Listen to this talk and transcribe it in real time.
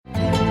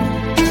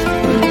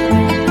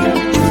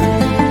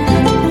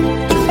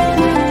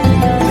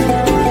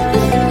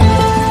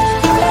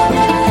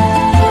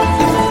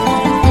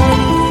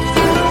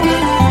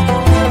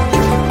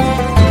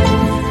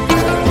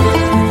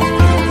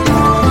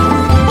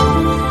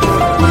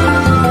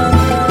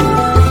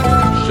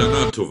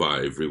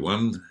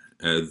everyone.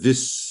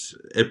 This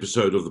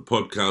episode of the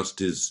podcast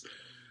is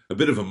a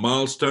bit of a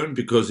milestone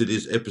because it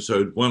is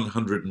episode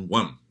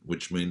 101,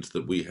 which means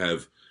that we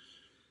have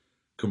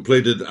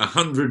completed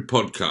 100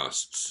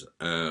 podcasts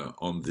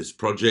on this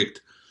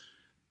project.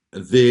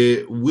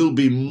 There will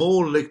be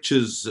more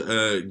lectures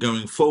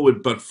going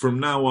forward, but from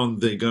now on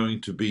they're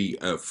going to be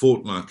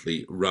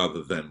fortnightly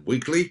rather than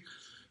weekly,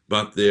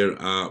 but there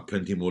are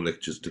plenty more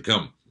lectures to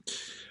come.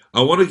 I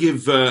want to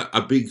give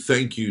a big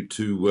thank you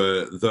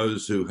to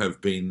those who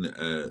have been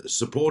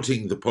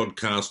supporting the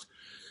podcast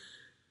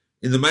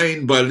in the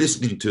main by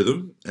listening to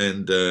them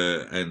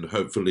and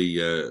hopefully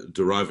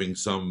deriving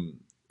some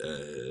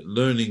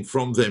learning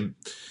from them.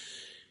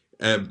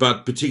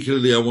 But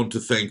particularly I want to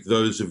thank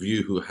those of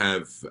you who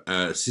have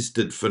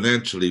assisted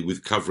financially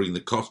with covering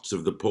the costs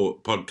of the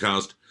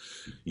podcast.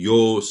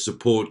 Your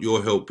support,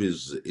 your help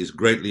is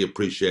greatly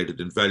appreciated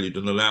and valued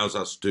and allows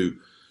us to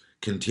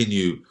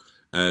continue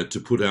to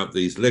put out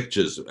these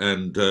lectures.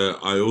 And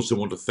I also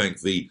want to thank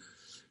the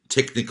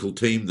technical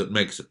team that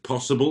makes it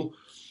possible,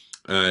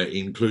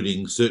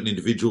 including certain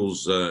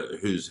individuals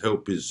whose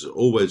help is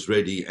always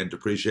ready and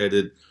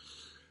appreciated.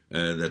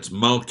 That's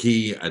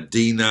Malky,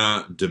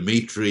 Adina,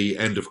 Dimitri,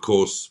 and of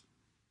course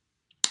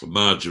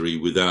Marjorie,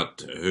 without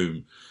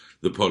whom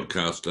the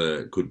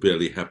podcast could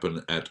barely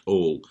happen at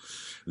all.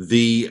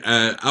 The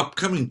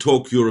upcoming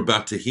talk you're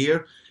about to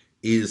hear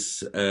is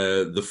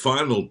the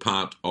final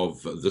part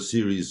of the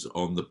series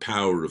on the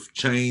power of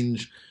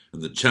change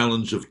and the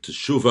challenge of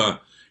Teshuvah.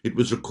 It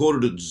was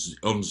recorded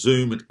on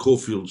Zoom at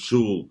Caulfield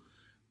Shul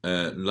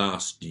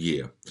last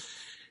year.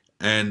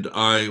 And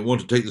I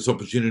want to take this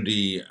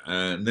opportunity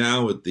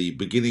now at the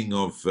beginning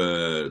of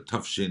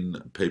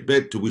Tafshin Pei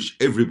Bet to wish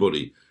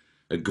everybody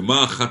a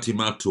Gemar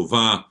Chatima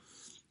Tova,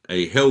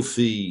 a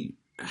healthy,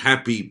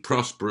 happy,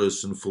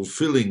 prosperous and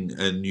fulfilling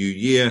new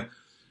year,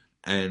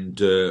 and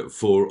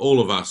for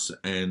all of us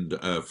and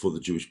for the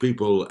Jewish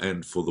people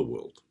and for the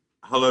world.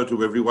 Hello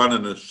to everyone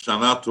and a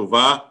Shana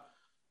Tova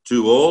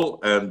to all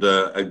and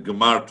a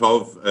Gemar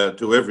Tov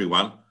to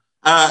everyone.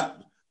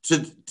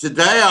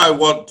 Today I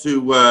want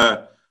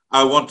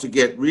to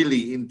get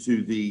really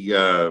into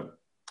the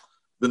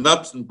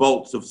nuts and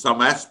bolts of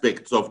some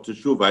aspects of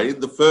Teshuvah. In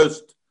the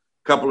first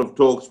couple of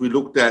talks we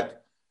looked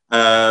at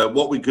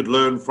what we could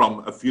learn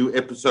from a few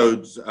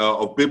episodes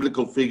of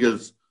biblical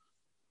figures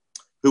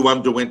who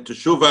underwent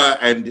Teshuvah,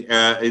 and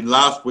in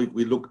last week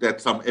we looked at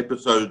some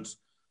episodes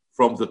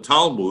from the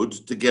Talmud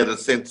to get a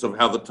sense of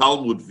how the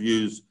Talmud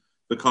views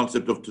the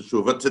concept of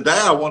Teshuvah. Today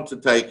I want to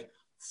take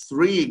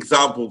 3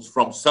 examples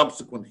from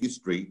subsequent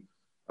history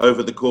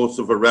over the course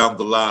of around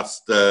the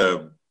last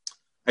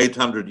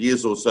 800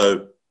 years or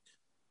so,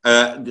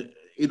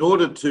 in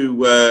order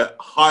to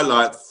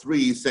highlight 3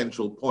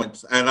 essential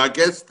points. And I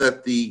guess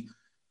that the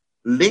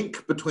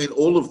link between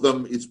all of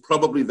them is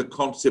probably the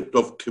concept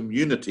of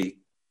community.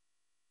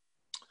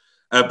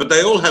 But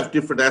they all have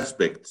different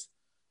aspects.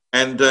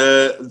 And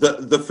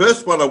the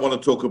first one I want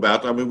to talk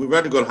about, I mean, we've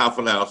only got half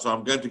an hour, so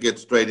I'm going to get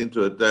straight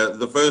into it.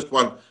 The first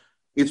one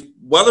is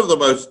one of the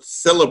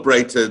most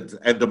celebrated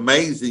and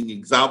amazing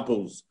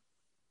examples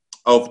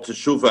of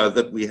Teshuvah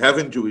that we have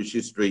in Jewish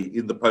history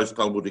in the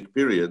post-Talmudic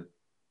period.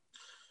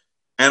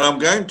 And I'm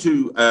going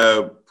to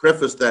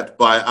preface that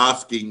by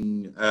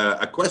asking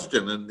a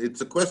question, and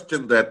it's a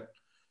question that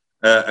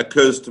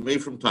occurs to me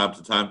from time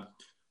to time.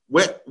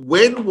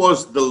 When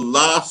was the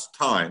last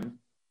time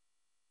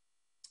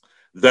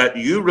that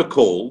you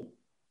recall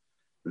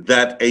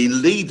that a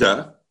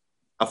leader,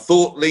 a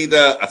thought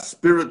leader, a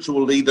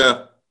spiritual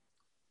leader,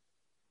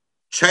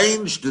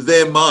 changed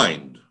their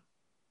mind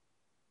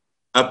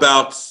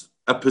about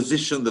a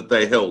position that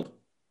they held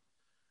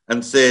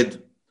and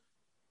said,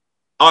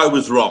 I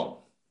was wrong.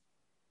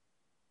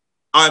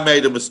 I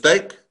made a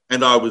mistake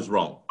and I was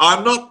wrong.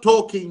 I'm not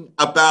talking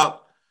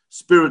about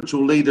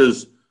spiritual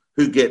leaders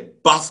who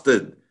get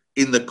busted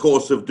in the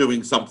course of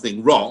doing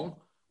something wrong,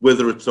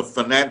 whether it's a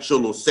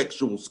financial or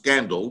sexual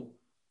scandal.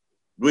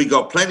 We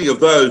got plenty of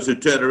those who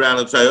turn around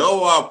and say,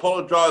 oh, I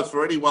apologize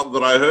for anyone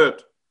that I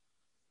hurt.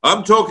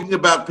 I'm talking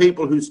about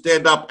people who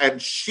stand up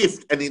and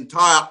shift an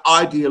entire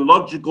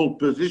ideological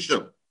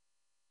position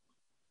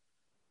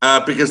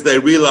because they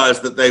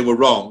realize that they were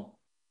wrong.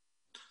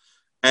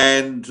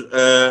 And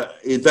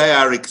they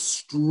are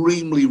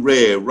extremely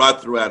rare right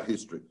throughout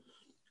history.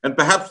 And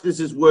perhaps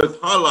this is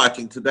worth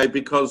highlighting today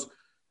because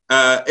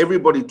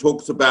everybody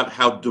talks about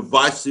how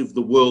divisive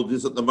the world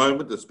is at the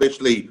moment,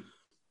 especially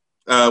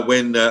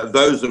when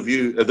those of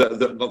you,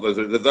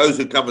 those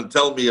who come and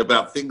tell me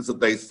about things that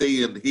they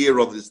see and hear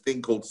on this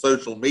thing called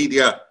social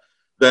media,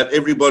 that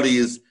everybody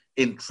is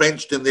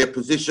entrenched in their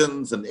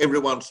positions and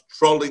everyone's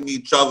trolling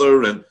each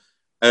other and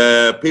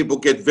people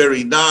get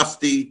very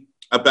nasty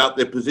about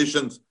their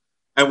positions.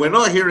 And we're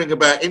not hearing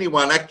about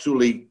anyone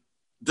actually,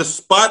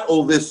 despite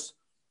all this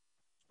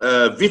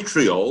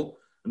vitriol,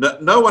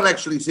 no one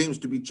actually seems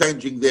to be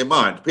changing their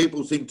mind.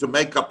 People seem to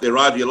make up their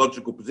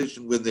ideological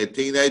position when they're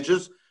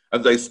teenagers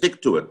and they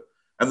stick to it.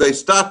 And they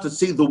start to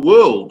see the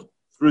world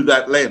through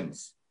that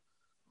lens.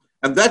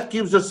 And that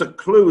gives us a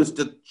clue as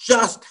to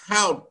just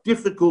how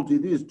difficult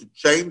it is to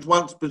change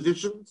one's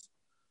positions.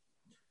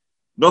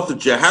 Not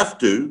that you have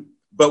to,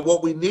 but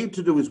what we need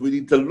to do is we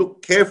need to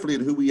look carefully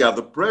at who we are.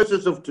 The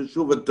process of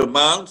teshuvah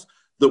demands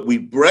that we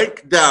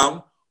break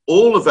down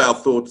all of our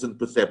thoughts and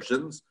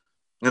perceptions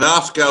and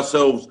ask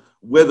ourselves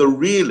whether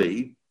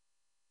really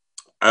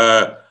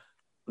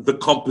the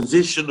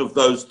composition of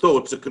those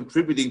thoughts are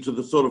contributing to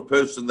the sort of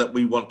person that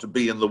we want to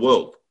be in the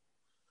world.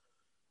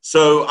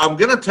 So I'm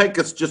going to take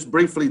us just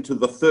briefly to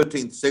the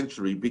 13th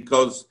century,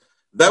 because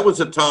that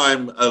was a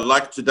time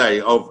like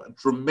today of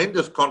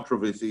tremendous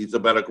controversies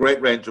about a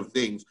great range of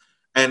things.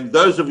 And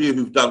those of you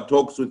who've done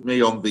talks with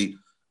me on the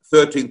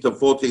 13th and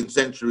 14th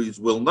centuries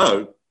will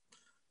know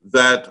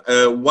that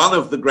one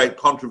of the great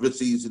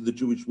controversies in the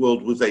Jewish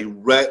world was a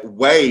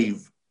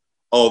wave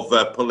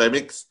of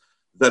polemics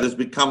that has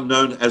become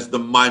known as the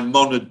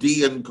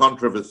Maimonidean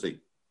controversy.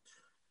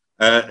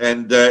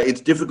 And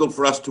it's difficult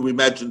for us to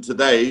imagine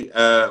today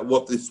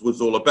what this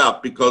was all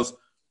about, because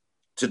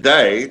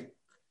today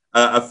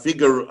a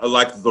figure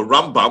like the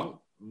Rambam,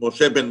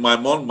 Moshe ben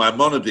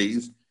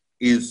Maimonides,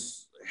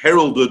 is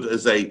heralded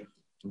as a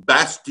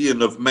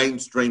bastion of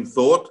mainstream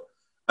thought.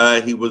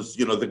 He was,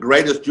 the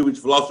greatest Jewish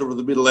philosopher of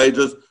the Middle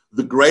Ages,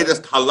 the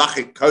greatest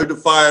halachic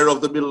codifier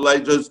of the Middle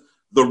Ages.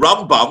 The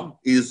Rambam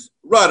is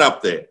right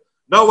up there.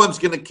 No one's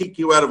going to kick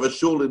you out of a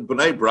shul in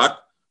Bnei Brak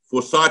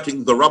for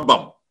citing the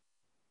Rambam.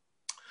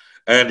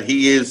 And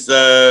he is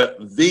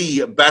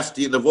the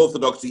bastion of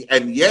orthodoxy.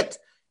 And yet,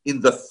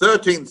 in the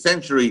 13th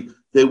century,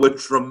 there were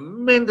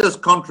tremendous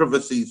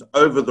controversies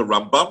over the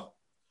Rambam,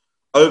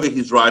 over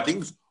his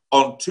writings,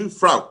 on two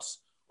fronts.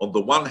 On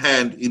the one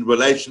hand, in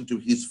relation to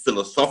his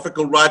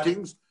philosophical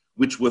writings,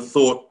 which were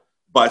thought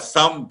by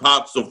some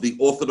parts of the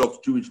Orthodox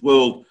Jewish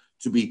world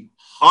to be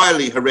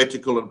highly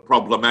heretical and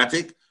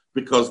problematic,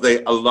 because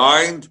they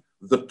aligned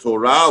the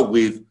Torah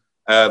with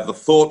the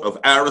thought of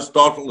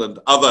Aristotle and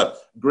other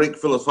Greek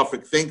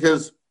philosophic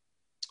thinkers.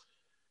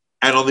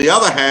 And on the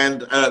other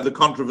hand, the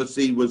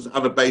controversy was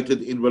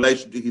unabated in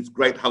relation to his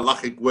great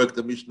halachic work,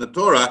 the Mishnah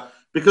Torah,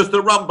 because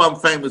the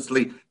Rambam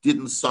famously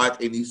didn't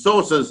cite any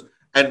sources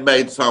and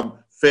made some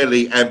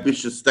fairly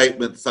ambitious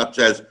statements such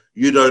as,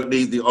 you don't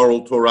need the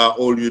oral Torah,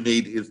 all you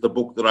need is the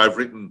book that I've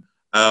written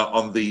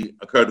on the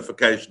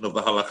codification of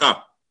the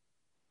halakha.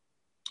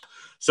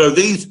 So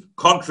these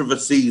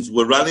controversies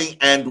were running,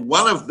 and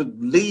one of the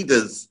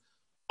leaders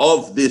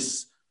of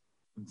this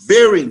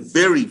very,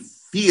 very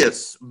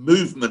fierce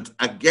movement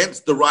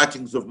against the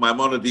writings of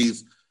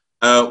Maimonides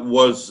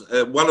was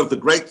one of the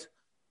great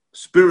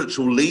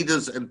spiritual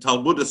leaders and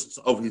Talmudists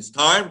of his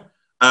time,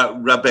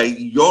 Rabbi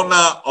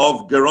Yonah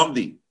of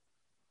Gerondi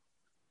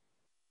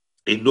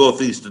in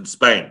northeastern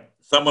Spain,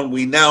 someone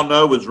we now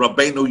know as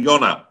Rabbeinu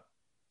Yonah.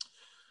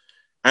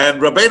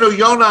 And Rabbeinu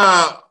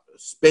Yonah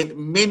spent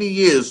many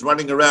years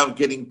running around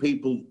getting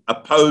people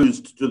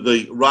opposed to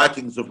the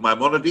writings of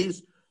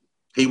Maimonides.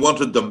 He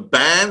wanted them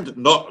banned,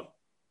 not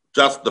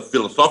just the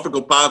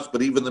philosophical parts,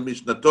 but even the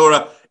Mishnah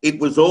Torah. It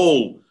was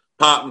all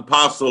part and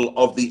parcel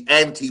of the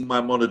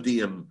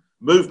anti-Maimonidean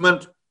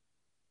movement,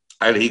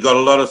 and he got a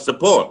lot of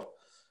support.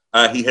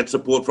 He had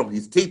support from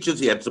his teachers,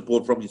 he had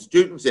support from his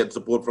students, he had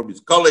support from his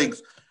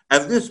colleagues,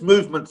 and this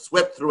movement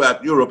swept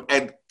throughout Europe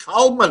and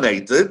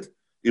culminated,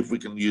 if we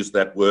can use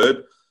that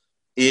word,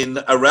 in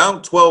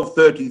around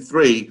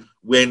 1233,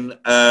 when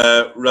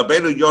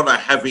Rabbeinu Yonah,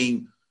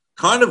 having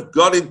kind of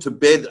got into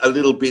bed a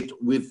little bit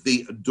with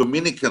the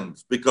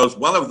Dominicans, because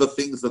one of the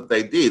things that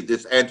they did,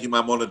 this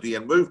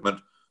anti-Maimonidean movement,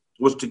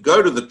 was to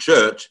go to the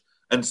church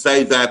and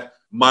say that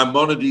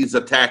Maimonides'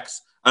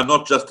 attacks are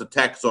not just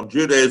attacks on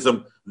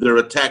Judaism, they're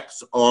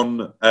attacks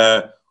on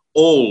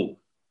all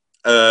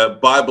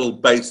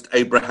Bible-based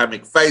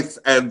Abrahamic faiths,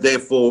 and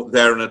therefore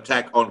they're an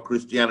attack on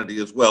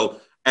Christianity as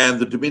well. And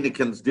the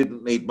Dominicans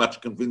didn't need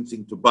much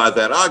convincing to buy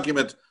that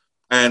argument,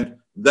 and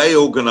they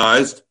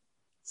organized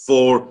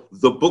for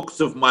the books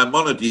of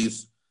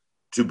Maimonides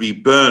to be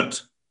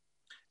burnt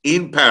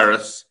in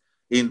Paris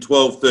in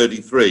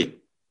 1233.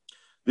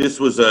 This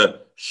was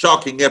a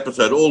shocking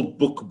episode. All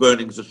book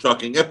burnings are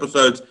shocking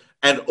episodes,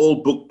 and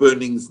all book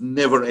burnings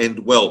never end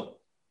well.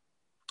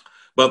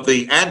 But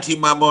the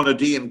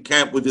anti-Maimonidean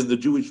camp within the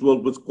Jewish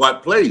world was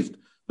quite pleased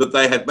that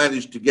they had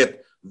managed to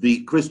get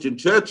the Christian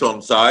church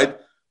on side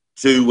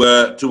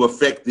to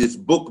affect this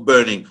book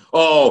burning.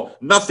 Oh,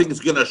 nothing's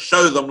going to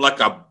show them like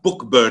a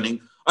book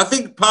burning. I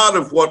think part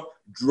of what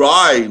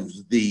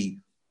drives the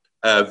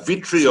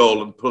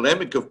vitriol and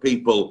polemic of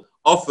people,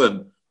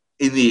 often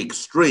in the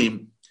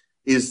extreme,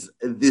 is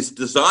this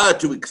desire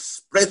to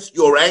express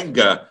your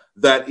anger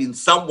that in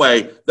some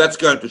way that's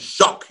going to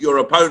shock your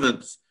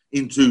opponents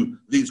into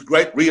these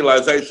great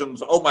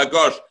realizations. Oh my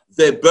gosh,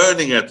 they're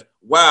burning it.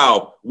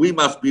 Wow, we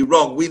must be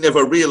wrong. We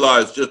never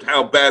realized just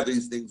how bad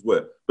these things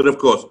were. But of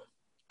course,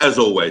 as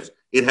always,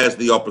 it has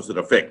the opposite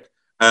effect.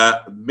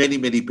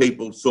 Many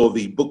people saw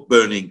the book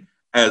burning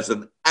as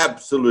an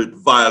absolute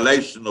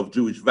violation of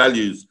Jewish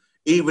values.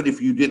 Even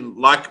if you didn't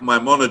like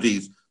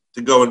Maimonides,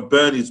 to go and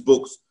burn his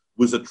books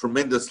was a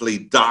tremendously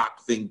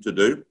dark thing to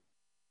do.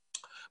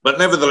 But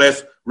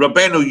nevertheless,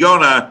 Rabbeinu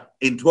Yonah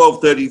in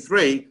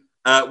 1233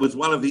 was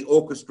one of the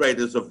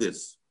orchestrators of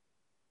this.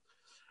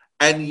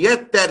 And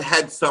yet that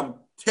had some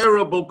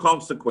terrible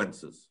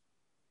consequences.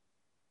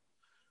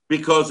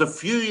 Because a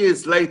few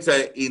years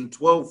later in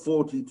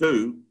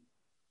 1242,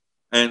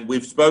 and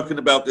we've spoken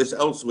about this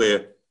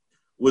elsewhere,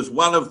 was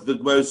one of the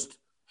most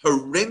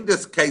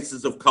horrendous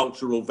cases of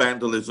cultural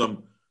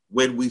vandalism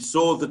when we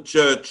saw the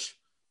church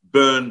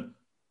burn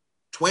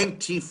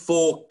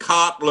 24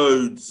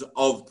 cartloads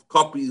of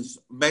copies,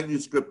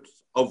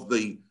 manuscripts of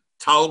the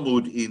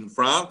Talmud in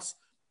France.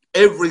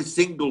 Every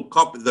single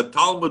copy, the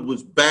Talmud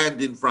was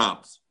banned in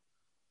France.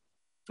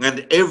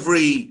 And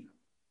every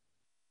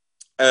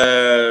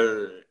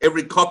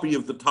copy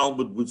of the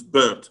Talmud was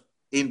burnt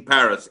in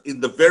Paris,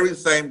 in the very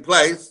same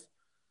place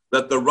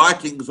that the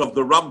writings of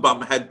the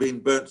Rambam had been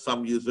burnt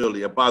some years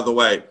earlier. By the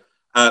way,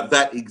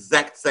 that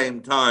exact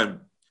same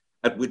time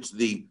at which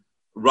the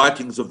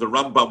writings of the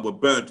Rambam were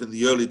burnt in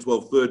the early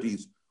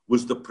 1230s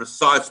was the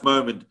precise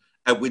moment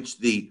at which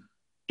the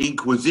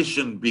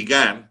Inquisition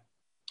began,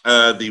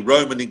 the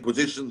Roman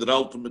Inquisition that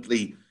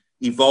ultimately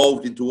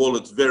evolved into all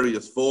its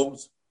various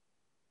forms.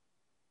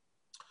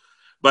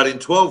 But in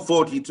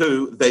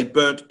 1242, they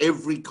burnt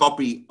every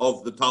copy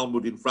of the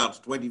Talmud in France,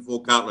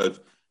 24 cartloads.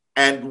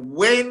 And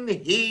when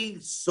he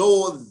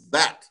saw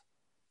that,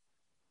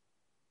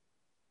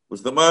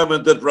 was the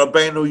moment that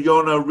Rabbeinu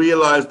Yonah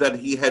realized that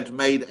he had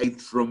made a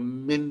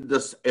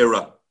tremendous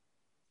error.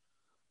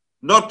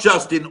 Not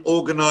just in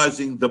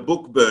organizing the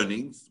book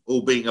burnings,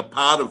 or being a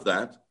part of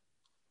that,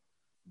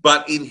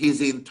 but in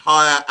his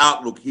entire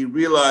outlook. He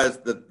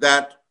realized that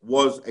that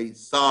was a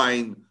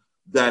sign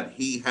that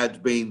he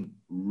had been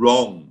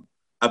wrong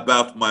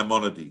about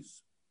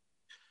Maimonides.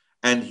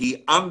 And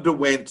he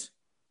underwent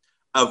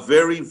a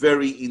very,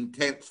 very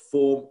intense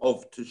form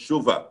of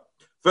teshuvah.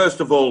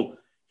 First of all,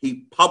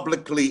 he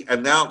publicly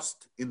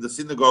announced in the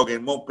synagogue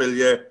in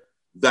Montpellier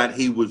that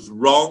he was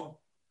wrong,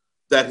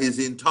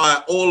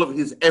 that all of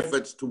his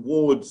efforts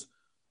towards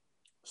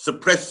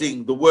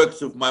suppressing the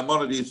works of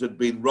Maimonides had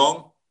been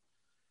wrong.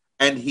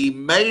 And he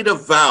made a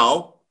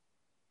vow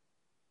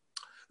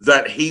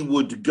that he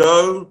would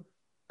go.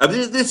 And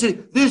this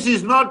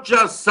is not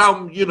just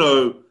some,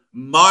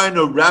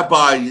 minor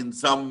rabbi in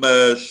some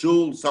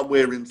shul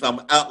somewhere in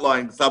some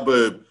outlying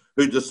suburb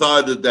who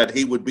decided that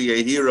he would be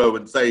a hero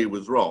and say he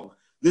was wrong.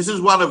 This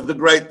is one of the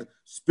great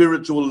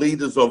spiritual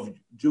leaders of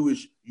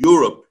Jewish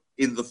Europe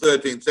in the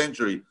 13th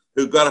century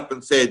who got up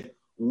and said,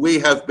 we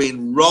have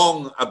been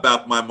wrong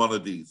about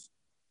Maimonides.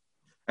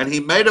 And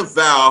he made a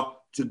vow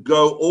to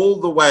go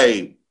all the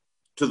way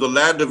to the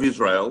land of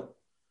Israel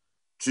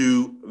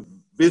to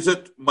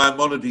visit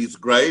Maimonides'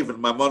 grave.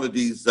 And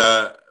Maimonides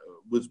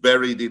was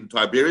buried in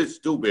Tiberias,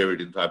 still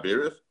buried in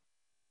Tiberias,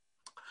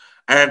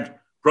 and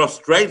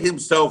prostrate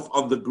himself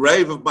on the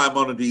grave of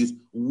Maimonides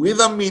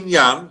with a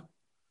minyan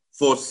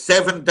for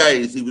 7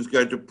 days. He was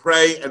going to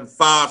pray and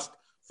fast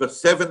for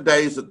 7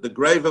 days at the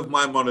grave of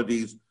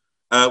Maimonides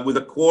with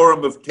a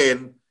quorum of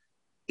 10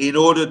 in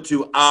order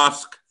to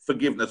ask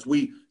forgiveness.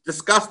 We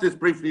discussed this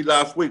briefly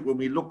last week when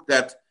we looked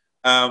at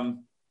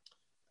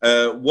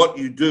what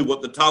you do,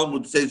 what the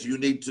Talmud says you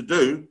need to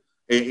do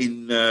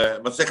in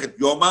Masechet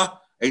Yoma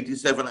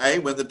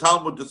 87a, when the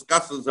Talmud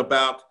discusses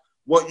about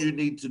what you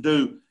need to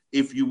do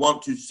if you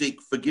want to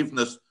seek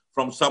forgiveness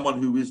from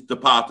someone who is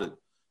departed.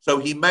 So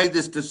he made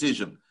this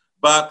decision,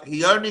 but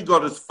he only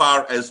got as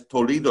far as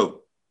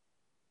Toledo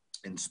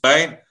in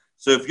Spain.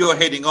 So if you're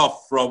heading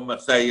off from,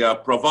 say,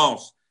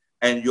 Provence,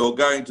 and you're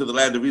going to the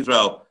land of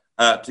Israel,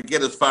 to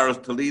get as far as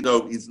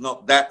Toledo is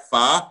not that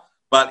far.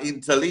 But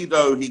in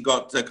Toledo, he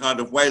got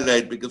kind of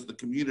waylaid because the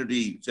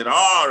community said,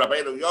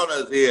 Rabbeinu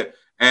Yonah is here.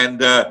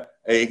 And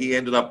he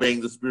ended up being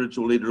the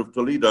spiritual leader of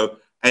Toledo,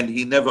 and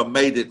he never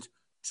made it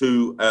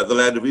to the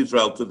land of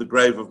Israel, to the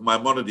grave of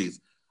Maimonides.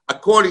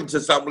 According to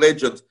some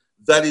legends,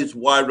 that is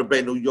why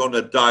Rabbeinu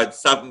Yonah died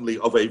suddenly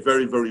of a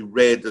very, very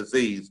rare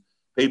disease.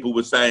 People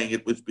were saying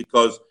it was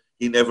because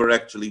he never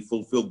actually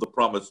fulfilled the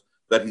promise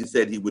that he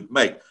said he would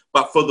make.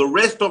 But for the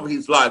rest of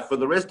his life, for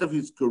the rest of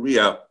his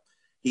career,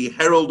 he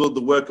heralded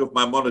the work of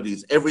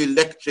Maimonides. Every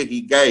lecture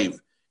he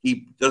gave,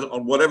 he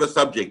on whatever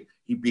subject,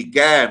 he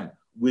began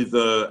with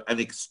an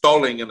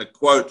extolling and a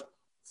quote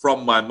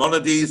from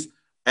Maimonides,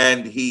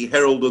 and he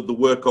heralded the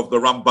work of the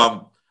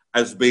Rambam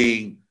as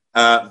being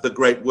the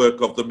great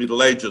work of the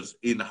Middle Ages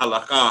in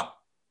Halakha,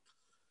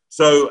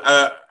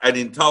 and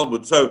in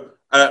Talmud. So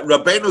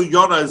Rabbeinu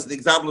Yonah is an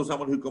example of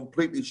someone who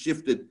completely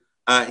shifted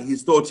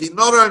his thoughts. He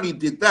not only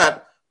did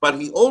that, but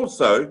he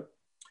also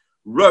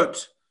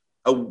wrote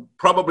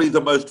probably the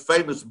most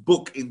famous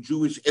book in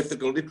Jewish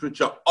ethical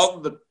literature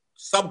on the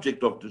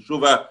subject of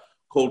Teshuvah,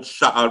 called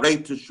Sha'arei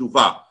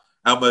Teshuvah,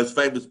 our most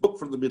famous book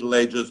from the Middle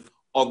Ages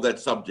on that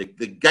subject,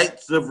 The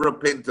Gates of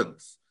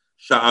Repentance,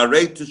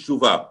 Sha'arei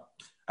Teshuvah.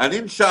 And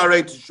in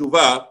Sha'arei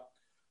Teshuvah,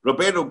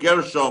 Rabbeinu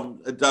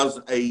Gershom does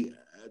a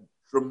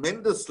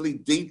tremendously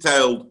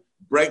detailed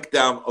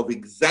breakdown of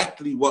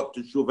exactly what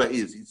Teshuvah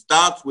is. He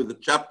starts with a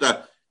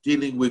chapter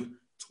dealing with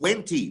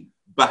 20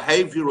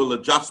 behavioral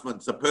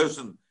adjustments a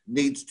person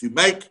needs to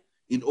make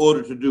in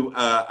order to do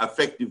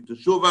effective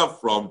teshuvah,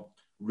 from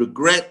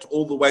regret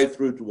all the way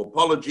through to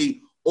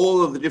apology,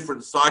 all of the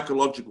different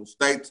psychological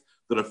states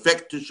that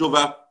affect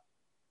teshuvah,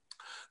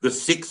 the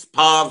 6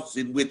 paths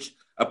in which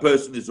a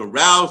person is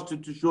aroused to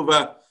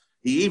teshuvah.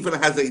 He even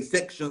has a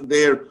section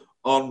there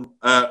on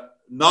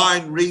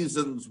 9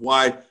 reasons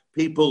why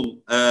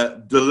people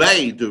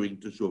delay doing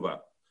teshuvah.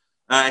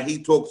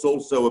 He talks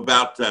also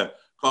about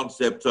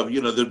concepts of,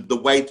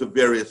 the weight of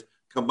various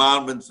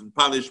commandments and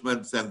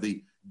punishments and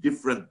the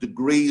different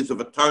degrees of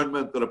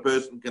atonement that a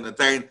person can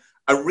attain.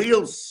 A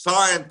real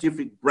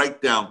scientific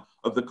breakdown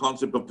of the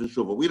concept of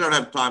teshuvah. We don't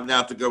have time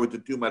now to go into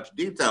too much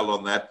detail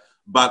on that,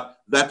 but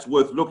that's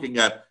worth looking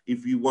at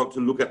if you want to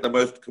look at the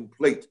most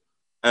complete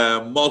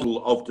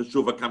model of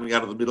teshuvah coming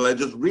out of the Middle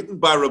Ages, written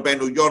by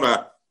Rabbeinu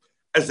Yonah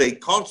as a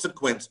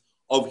consequence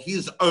of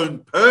his own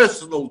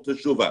personal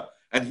teshuvah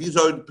and his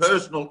own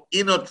personal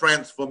inner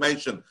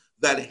transformation,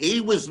 that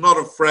he was not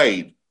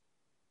afraid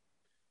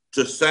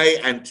to say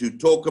and to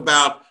talk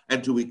about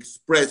and to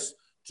express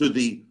to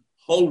the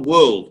whole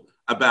world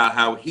about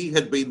how he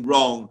had been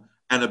wrong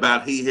and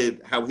about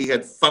how he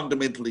had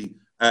fundamentally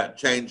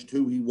changed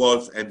who he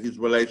was and his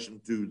relation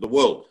to the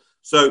world.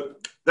 So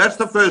that's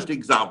the first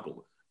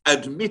example.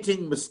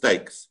 Admitting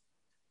mistakes.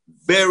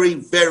 Very,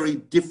 very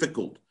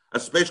difficult,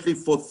 especially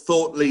for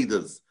thought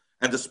leaders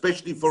and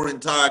especially for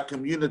entire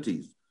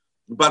communities.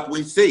 But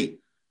we see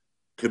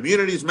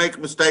communities make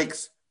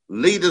mistakes,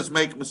 leaders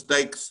make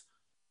mistakes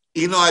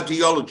in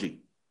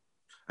ideology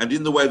and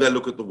in the way they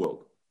look at the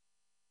world.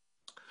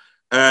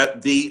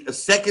 The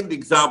second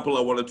example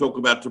I want to talk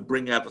about, to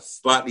bring out a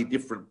slightly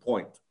different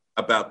point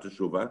about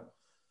teshuvah,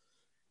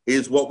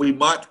 is what we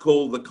might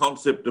call the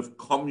concept of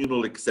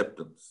communal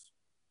acceptance.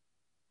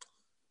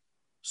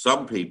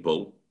 Some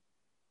people,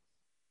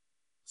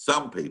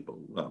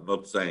 I'm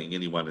not saying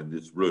anyone in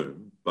this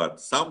room,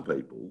 but some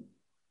people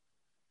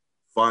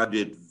find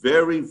it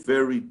very,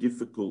 very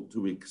difficult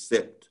to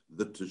accept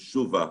the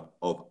teshuvah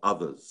of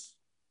others.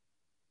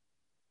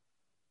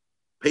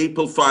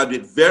 People find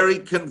it very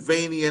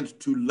convenient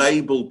to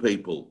label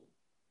people.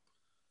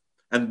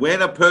 And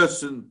when a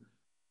person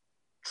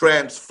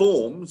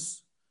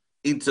transforms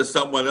into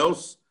someone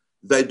else,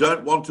 they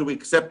don't want to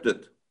accept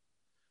it.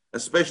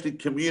 Especially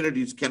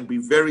communities can be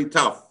very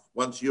tough.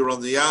 Once you're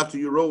on the outer,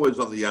 you're always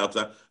on the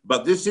outer.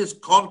 But this is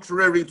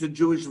contrary to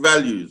Jewish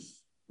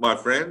values, my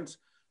friends.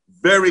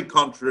 Very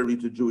contrary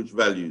to Jewish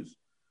values.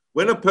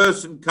 When a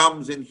person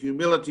comes in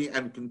humility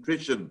and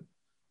contrition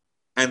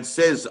and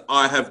says,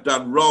 I have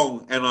done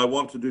wrong and I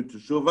want to do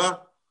teshuvah,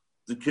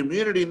 the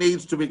community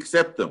needs to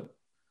accept them.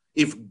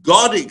 If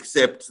God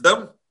accepts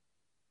them,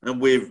 and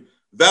we've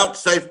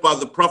vouchsafed by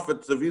the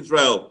prophets of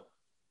Israel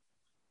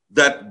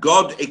that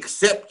God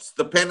accepts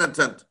the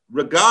penitent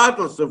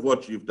regardless of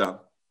what you've done,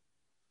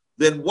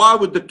 then why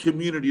would the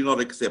community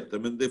not accept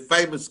them? And the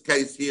famous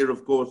case here,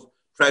 of course,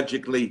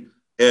 tragically,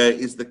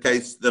 is the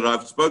case that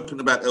I've spoken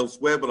about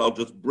elsewhere, but I'll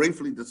just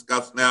briefly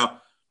discuss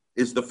now,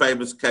 is the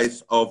famous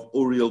case of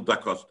Uriel da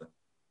Costa.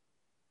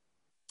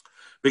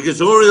 Because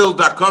Uriel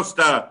da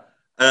Costa,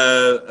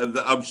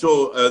 I'm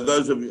sure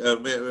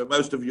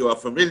most of you are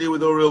familiar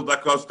with Uriel da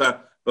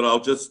Costa, but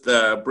I'll just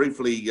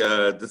briefly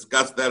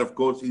discuss that. Of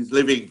course, he's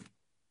living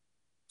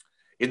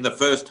in the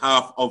first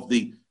half of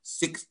the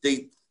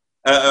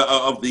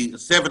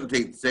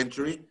 17th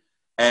century,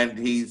 and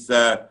he's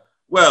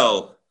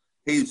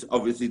he's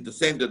obviously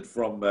descended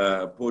from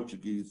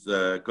Portuguese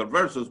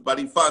conversos, but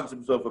he finds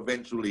himself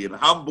eventually in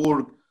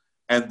Hamburg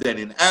and then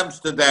in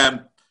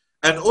Amsterdam.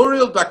 And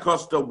Uriel da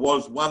Costa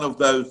was one of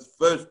those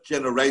first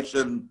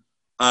generation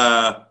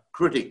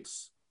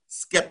critics,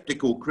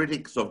 skeptical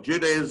critics of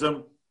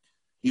Judaism.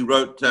 He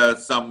wrote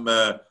some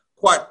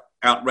quite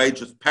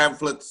outrageous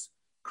pamphlets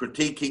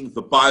critiquing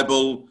the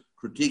Bible,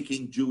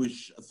 critiquing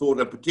Jewish thought,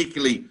 and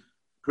particularly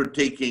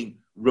critiquing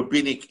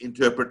rabbinic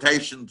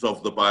interpretations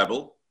of the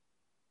Bible.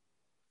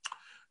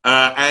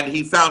 And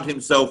he found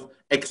himself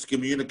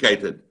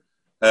excommunicated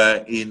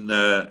in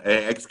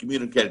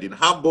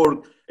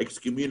Hamburg,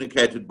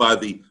 excommunicated by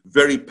the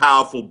very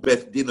powerful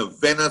Beth Din of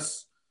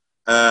Venice,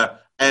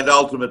 and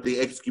ultimately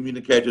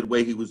excommunicated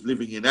where he was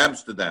living in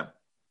Amsterdam.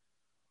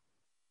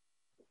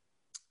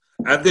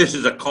 And this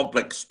is a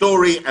complex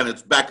story, and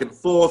it's back and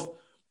forth,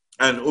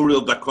 and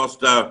Uriel da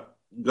Costa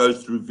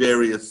goes through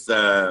various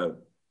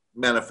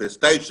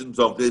manifestations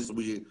of this.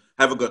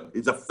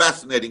 It's a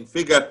fascinating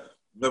figure.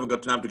 We haven't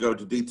got time to go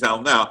into detail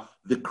now.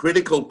 The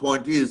critical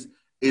point is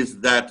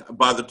that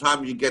by the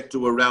time you get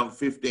to around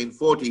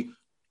 1540,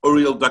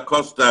 Uriel da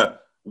Costa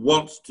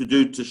wants to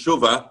do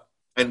teshuvah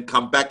and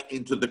come back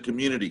into the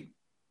community.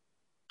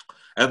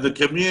 And the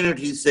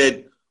community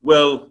said,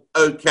 well,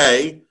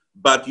 okay,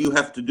 but you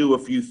have to do a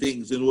few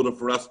things in order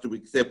for us to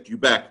accept you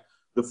back.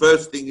 The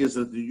first thing is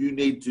that you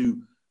need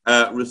to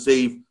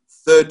receive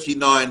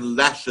 39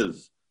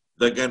 lashes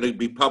that are going to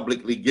be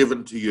publicly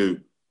given to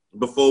you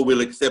before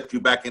we'll accept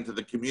you back into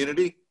the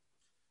community.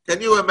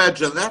 Can you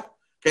imagine that?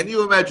 Can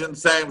you imagine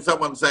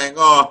someone saying,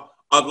 oh,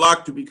 I'd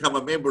like to become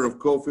a member of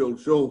Caulfield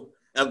Shul?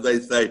 And they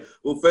say,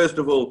 well, first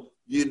of all,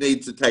 you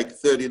need to take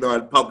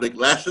 39 public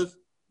lashes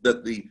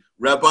that the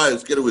rabbi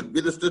is going to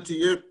administer to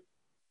you.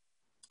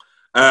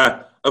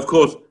 Of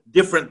course,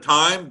 different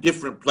time,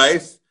 different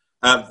place,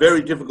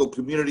 very difficult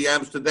community,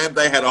 Amsterdam.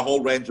 They had a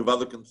whole range of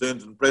other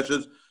concerns and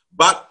pressures.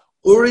 But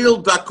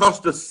Uriel da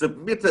Costa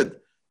submitted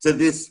to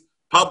this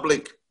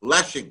public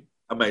lashing,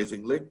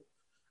 amazingly.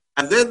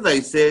 And then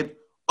they said,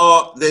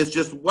 oh, there's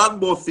just one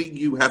more thing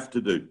you have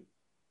to do.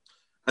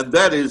 And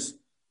that is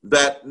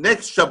that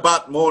next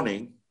Shabbat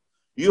morning,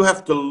 you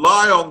have to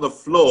lie on the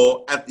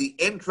floor at the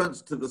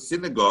entrance to the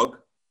synagogue,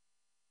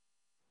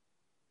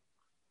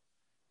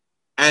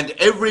 and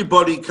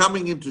everybody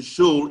coming into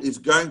shul is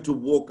going to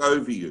walk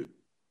over you.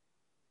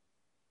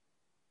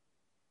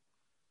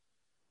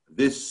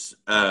 This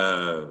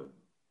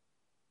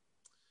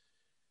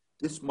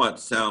might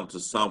sound to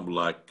some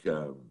like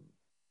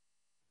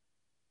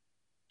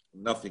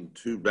nothing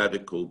too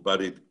radical,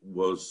 but it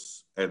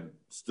was and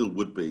still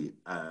would be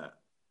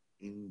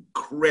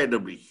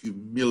incredibly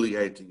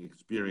humiliating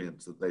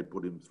experience that they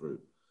put him through.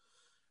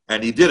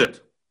 And he did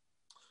it.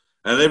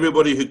 And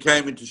everybody who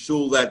came into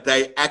shul that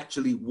day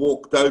actually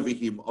walked over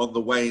him on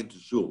the way into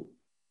shul.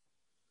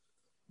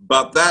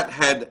 But that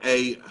had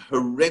a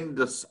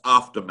horrendous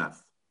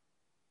aftermath,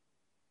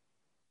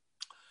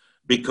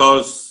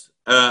 because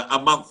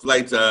a month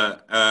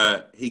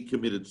later, he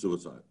committed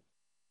suicide.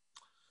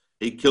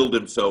 He killed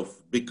himself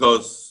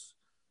because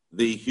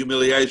the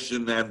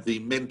humiliation and the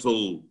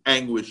mental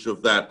anguish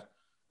of that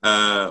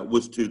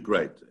was too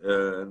great.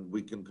 And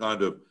we can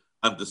kind of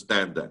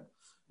understand that.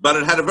 But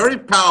it had a very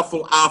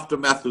powerful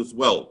aftermath as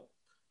well.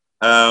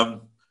 I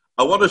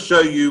want to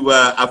show you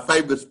a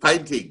famous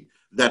painting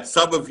that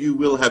some of you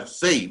will have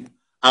seen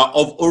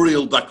of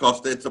Uriel da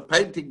Costa. It's a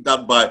painting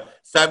done by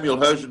Samuel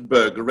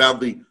Herzenberg around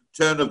the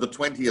turn of the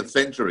 20th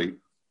century.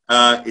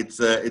 It's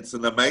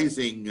an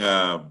amazing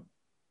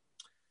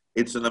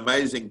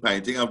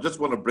painting. I just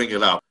want to bring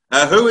it up.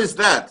 Who is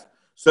that?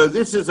 So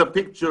this is a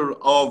picture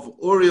of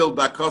Uriel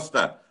da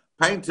Costa,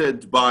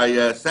 painted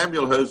by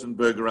Samuel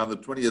Herzenberg around the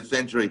 20th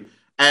century.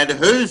 And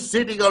who's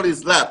sitting on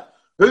his lap?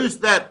 Who's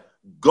that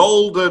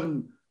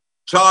golden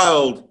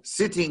child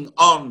sitting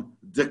on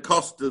da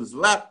Costa's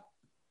lap?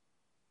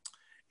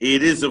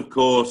 It is, of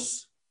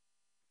course,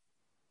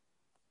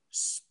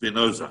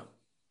 Spinoza.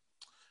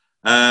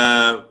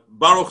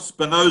 Baruch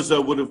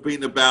Spinoza would have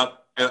been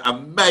about an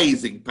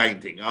amazing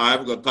painting. I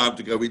haven't got time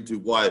to go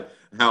into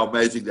how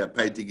amazing that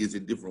painting is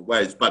in different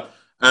ways. But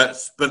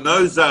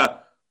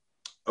Spinoza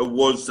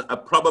was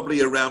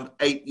probably around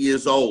 8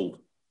 years old.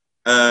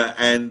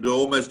 And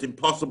almost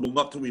impossible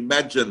not to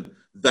imagine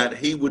that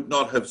he would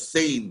not have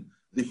seen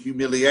the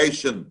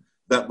humiliation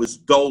that was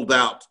doled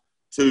out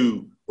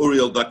to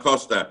Uriel da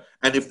Costa.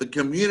 And if the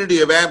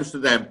community of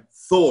Amsterdam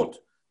thought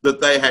that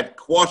they had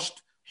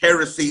quashed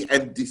heresy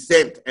and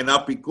dissent and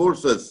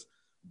apicursus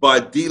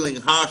by dealing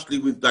harshly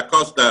with da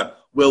Costa,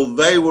 well,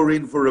 they were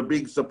in for a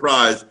big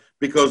surprise,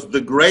 because the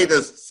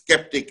greatest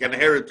skeptic and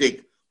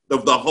heretic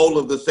of the whole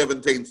of the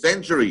 17th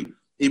century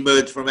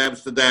emerged from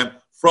Amsterdam,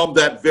 from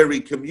that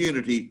very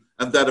community,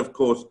 and that, of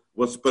course,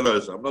 was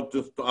Spinoza. I'm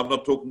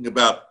not talking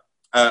about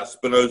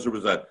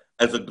Spinoza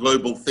as a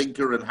global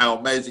thinker and how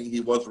amazing he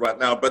was right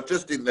now, but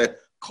just in the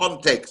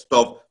context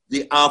of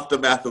the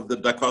aftermath of the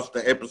da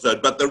Costa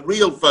episode. But the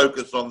real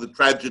focus on the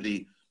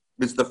tragedy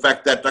is the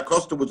fact that da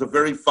Costa was a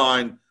very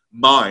fine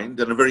mind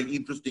and a very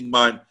interesting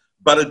mind,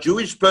 but a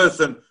Jewish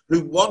person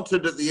who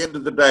wanted, at the end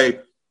of the day,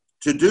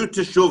 to do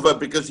teshuvah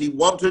because he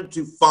wanted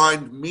to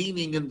find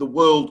meaning in the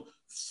world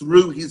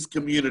through his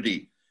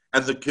community.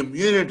 And the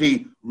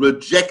community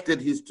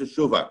rejected his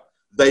teshuvah.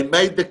 They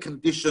made the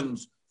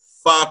conditions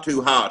far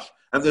too harsh.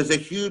 And there's a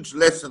huge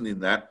lesson in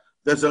that.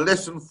 There's a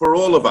lesson for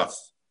all of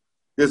us.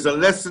 There's a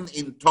lesson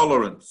in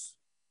tolerance.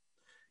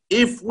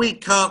 If we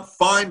can't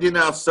find in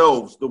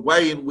ourselves the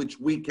way in which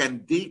we can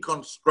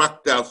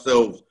deconstruct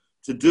ourselves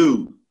to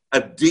do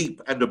a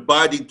deep and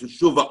abiding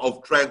teshuvah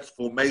of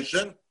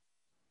transformation,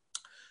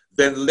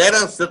 then let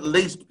us at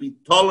least be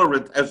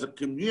tolerant as a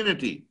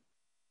community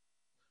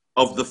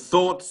of the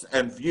thoughts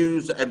and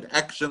views and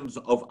actions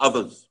of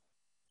others.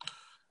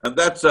 And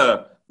that's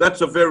a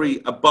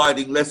very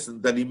abiding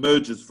lesson that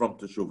emerges from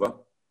teshuvah.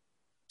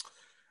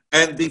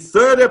 And the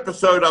third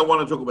episode I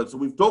want to talk about, so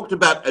we've talked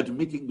about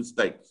admitting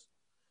mistakes.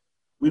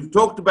 We've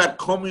talked about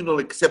communal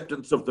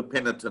acceptance of the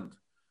penitent.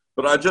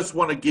 But I just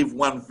want to give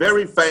one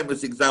very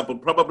famous example,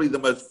 probably the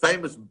most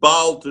famous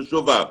Baal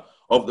teshuvah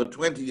of the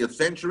 20th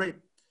century.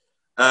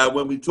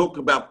 When we talk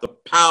about the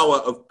power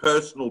of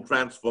personal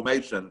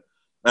transformation,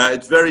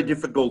 it's very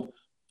difficult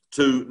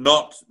to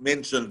not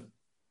mention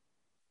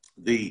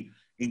the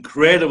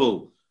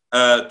incredible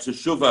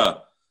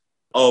teshuvah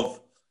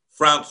of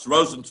Franz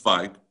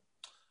Rosenzweig.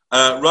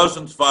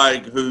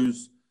 Rosenzweig,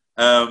 who's,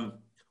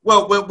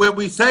 when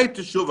we say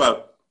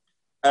teshuvah,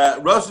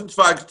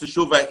 Rosenzweig's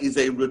teshuvah is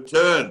a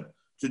return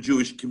to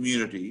Jewish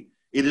community.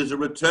 It is a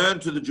return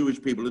to the Jewish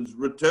people. It's a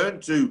return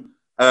to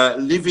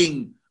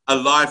living a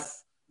life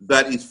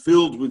that is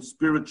filled with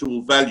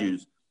spiritual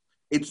values.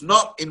 It's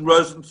not in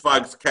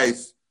Rosenzweig's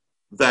case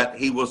that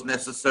he was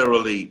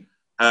necessarily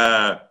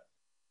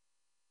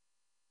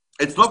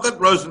it's not that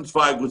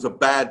Rosenzweig was a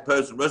bad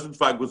person.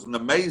 Rosenzweig was an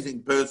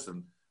amazing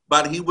person,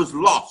 but he was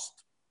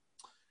lost.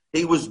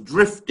 He was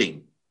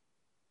drifting.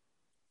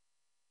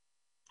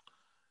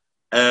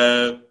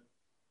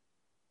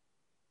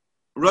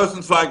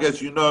 Rosenzweig,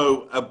 as you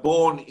know,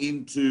 born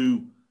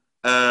into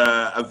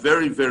a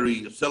very,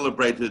 very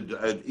celebrated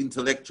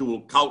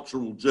intellectual,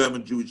 cultural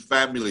German Jewish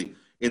family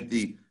in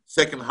the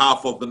second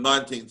half of the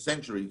 19th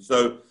century.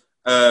 So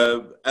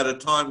at a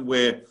time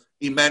where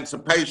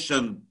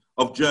emancipation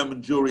of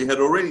German Jewry had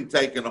already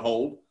taken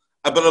hold,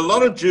 but a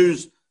lot of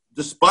Jews,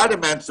 despite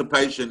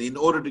emancipation, in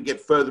order to get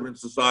further in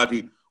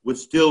society, were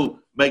still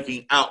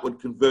making outward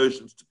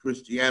conversions to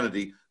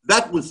Christianity.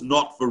 That was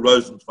not for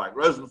Rosenzweig.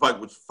 Rosenzweig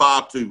was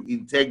far too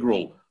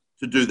integral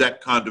to do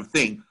that kind of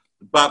thing.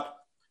 But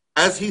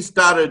as he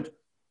started,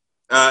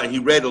 he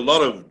read a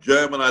lot of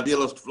German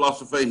idealist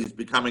philosophy. He's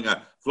becoming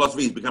a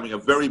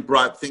very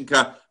bright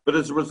thinker. But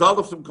as a result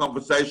of some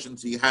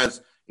conversations he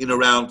has in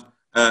around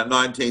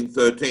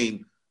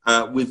 1913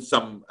 with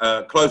some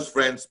close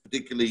friends,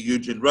 particularly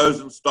Eugen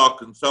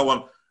Rosenstock and so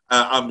on,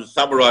 I'm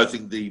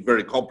summarizing the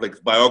very complex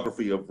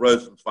biography of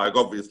Rosenzweig,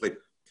 obviously.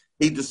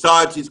 He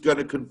decides he's going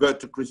to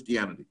convert to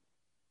Christianity.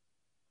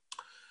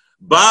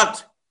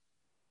 But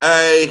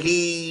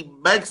he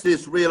makes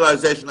this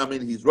realization, I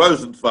mean, he's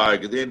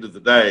Rosenzweig at the end of the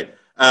day.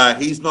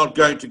 He's not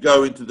going to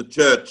go into the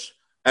church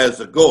as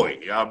a goy.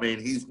 I mean,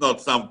 he's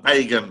not some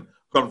pagan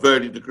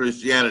converting to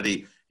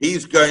Christianity.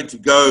 He's going to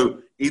go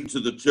into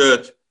the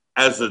church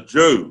as a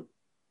Jew.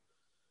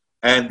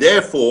 And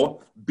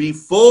therefore,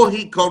 before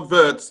he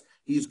converts,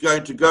 he's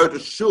going to go to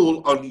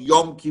shul on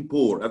Yom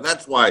Kippur. And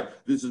that's why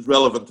this is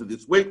relevant to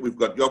this week. We've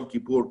got Yom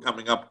Kippur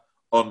coming up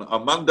on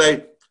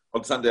Monday,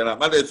 on Sunday and on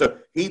Monday. So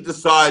he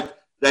decides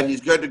that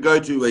he's going to go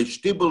to a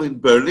shtibel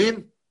in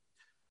Berlin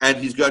and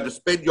he's going to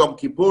spend Yom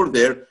Kippur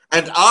there.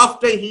 And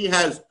after he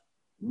has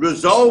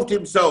resolved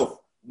himself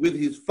with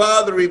his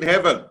Father in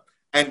heaven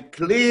and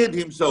cleared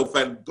himself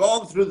and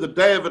gone through the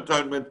Day of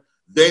Atonement,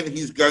 then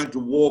he's going to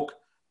walk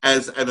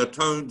as an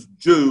atoned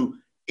Jew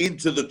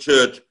into the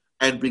church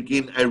and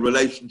begin a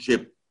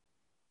relationship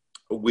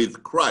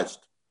with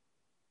Christ.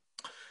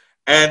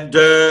 And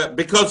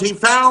because he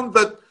found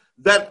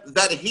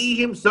that he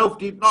himself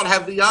did not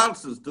have the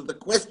answers to the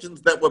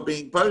questions that were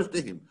being posed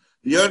to him.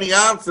 The only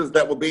answers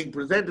that were being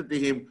presented to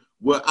him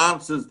were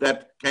answers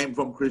that came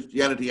from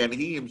Christianity, and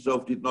he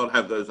himself did not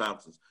have those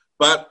answers.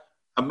 But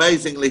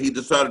amazingly, he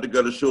decided to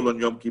go to shul on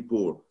Yom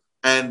Kippur.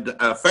 And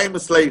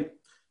famously,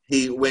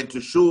 he went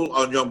to shul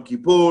on Yom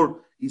Kippur.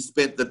 He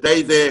spent the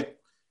day there.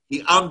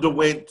 He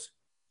underwent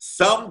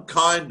some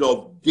kind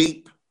of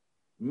deep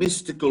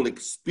mystical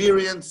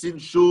experience in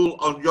shul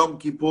on Yom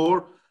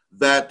Kippur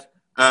that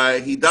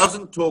he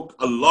doesn't talk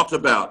a lot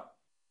about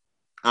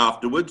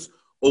afterwards,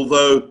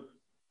 although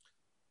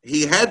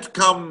he had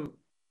come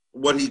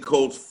what he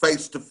calls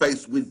face to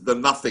face with the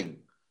nothing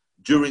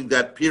during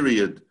that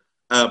period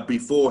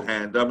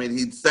beforehand. I mean,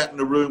 he'd sat in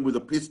a room with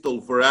a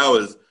pistol for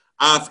hours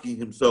asking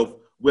himself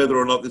whether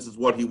or not this is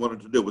what he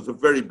wanted to do. It was a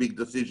very big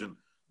decision,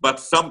 but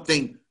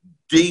something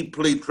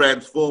deeply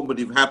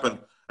transformative happened.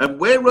 And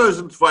where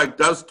Rosenzweig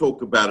does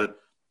talk about it,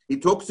 he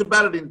talks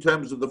about it in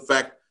terms of the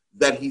fact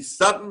that he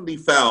suddenly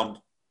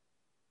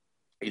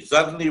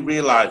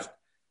realized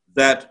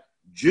that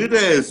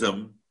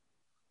Judaism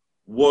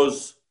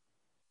was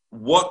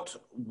what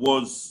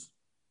was,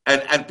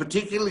 and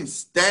particularly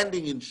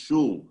standing in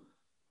shul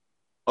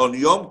on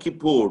Yom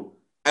Kippur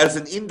as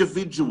an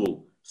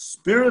individual,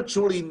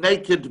 spiritually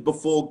naked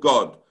before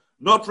God,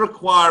 not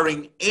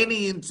requiring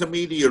any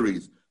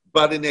intermediaries,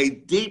 but in a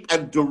deep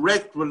and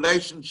direct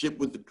relationship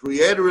with the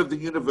creator of the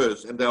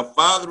universe and our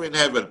Father in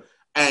heaven,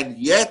 and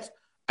yet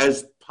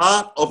as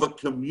part of a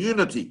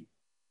community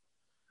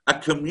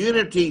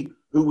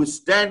who was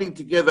standing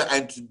together,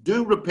 and to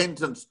do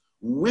repentance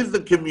with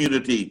the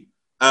community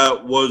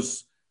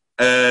was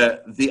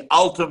the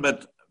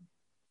ultimate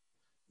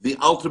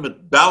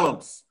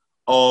balance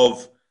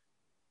of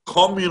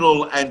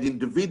communal and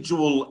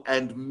individual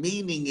and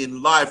meaning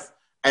in life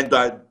and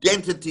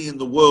identity in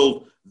the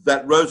world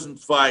that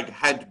Rosenzweig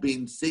had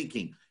been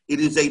seeking. It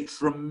is a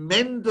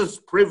tremendous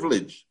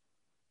privilege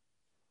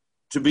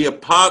to be a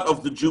part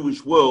of the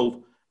Jewish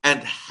world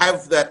and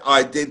have that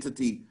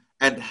identity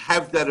and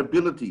have that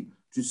ability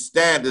to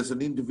stand as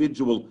an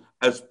individual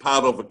as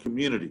part of a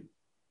community.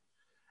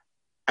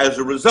 As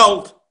a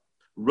result,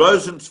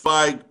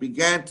 Rosenzweig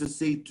began to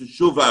see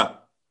Teshuvah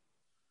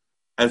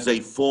as a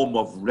form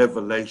of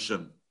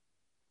revelation.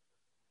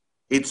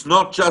 It's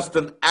not just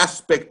an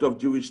aspect of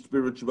Jewish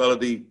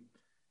spirituality.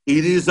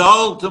 It is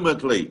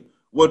ultimately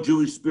what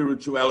Jewish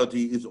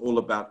spirituality is all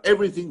about.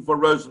 Everything for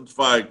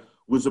Rosenzweig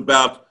was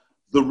about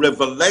the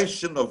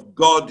revelation of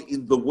God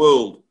in the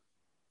world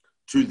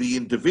to the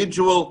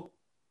individual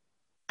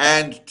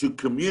and to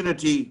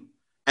community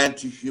and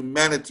to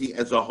humanity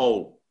as a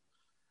whole.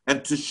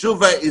 And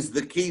Teshuvah is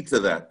the key to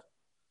that.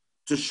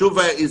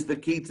 Teshuvah is the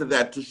key to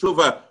that.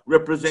 Teshuvah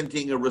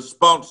representing a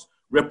response,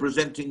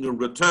 representing a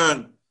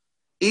return,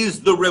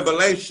 is the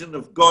revelation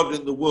of God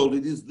in the world.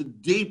 It is the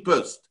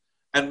deepest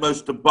and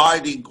most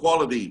abiding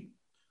quality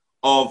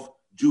of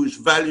Jewish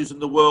values in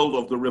the world,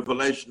 of the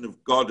revelation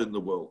of God in the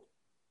world.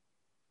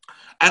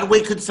 And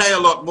we could say a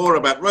lot more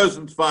about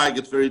Rosenzweig.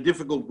 It's very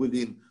difficult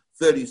within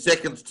 30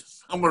 seconds to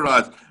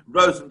summarize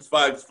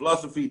Rosenzweig's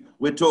philosophy.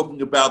 We're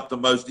talking about the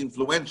most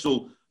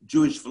influential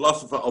Jewish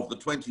philosopher of the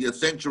 20th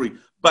century.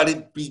 But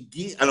it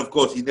begins, and of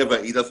course he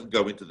doesn't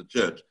go into the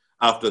church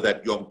after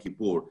that Yom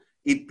Kippur.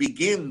 It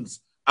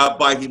begins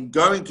by him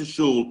going to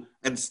shul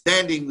and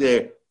standing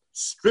there,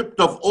 stripped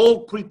of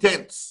all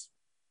pretense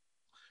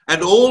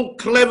and all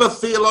clever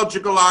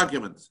theological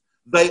arguments.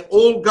 They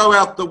all go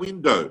out the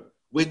window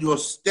when you're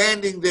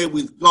standing there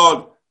with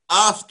God,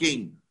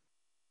 asking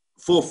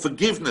for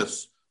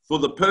forgiveness for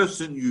the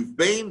person you've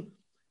been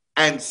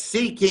and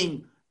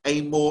seeking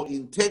a more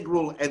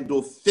integral and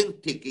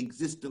authentic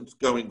existence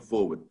going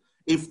forward.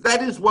 If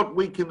that is what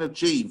we can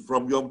achieve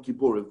from Yom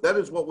Kippur, if that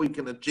is what we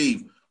can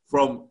achieve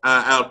from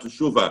our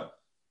Teshuvah,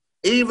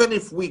 even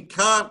if we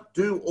can't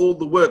do all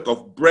the work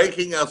of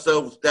breaking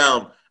ourselves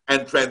down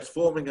and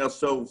transforming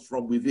ourselves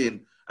from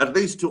within, at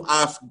least to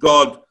ask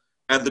God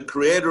and the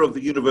creator of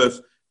the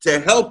universe to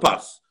help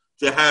us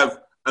to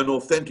have an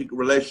authentic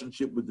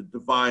relationship with the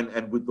divine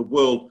and with the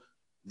world,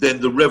 then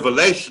the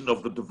revelation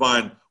of the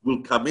divine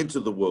will come into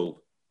the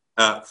world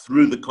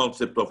through the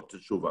concept of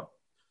Teshuvah.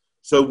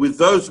 So with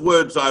those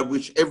words, I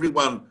wish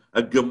everyone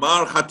a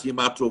Gemar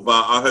Chatima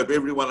Tova. I hope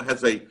everyone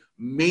has a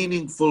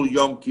meaningful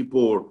Yom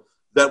Kippur,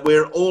 that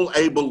we're all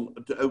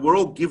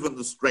given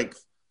the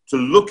strength to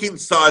look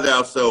inside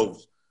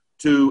ourselves,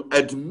 to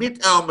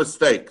admit our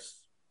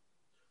mistakes,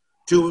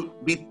 to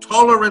be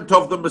tolerant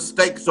of the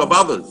mistakes of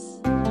others,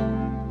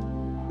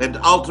 and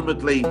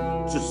ultimately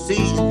to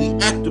see the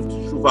act of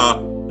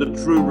Teshuvah, the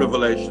true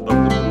revelation of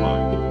the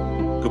divine.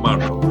 Gemar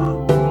Tova.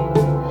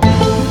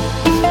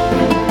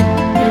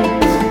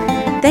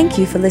 Thank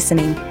you for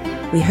listening.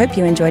 We hope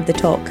you enjoyed the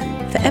talk.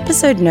 For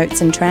episode notes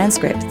and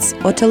transcripts,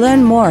 or to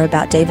learn more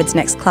about David's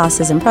next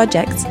classes and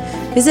projects,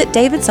 visit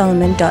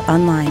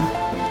davidsolomon.online.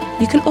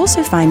 You can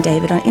also find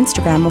David on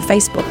Instagram or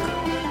Facebook.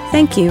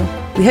 Thank you.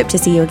 We hope to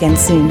see you again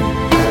soon.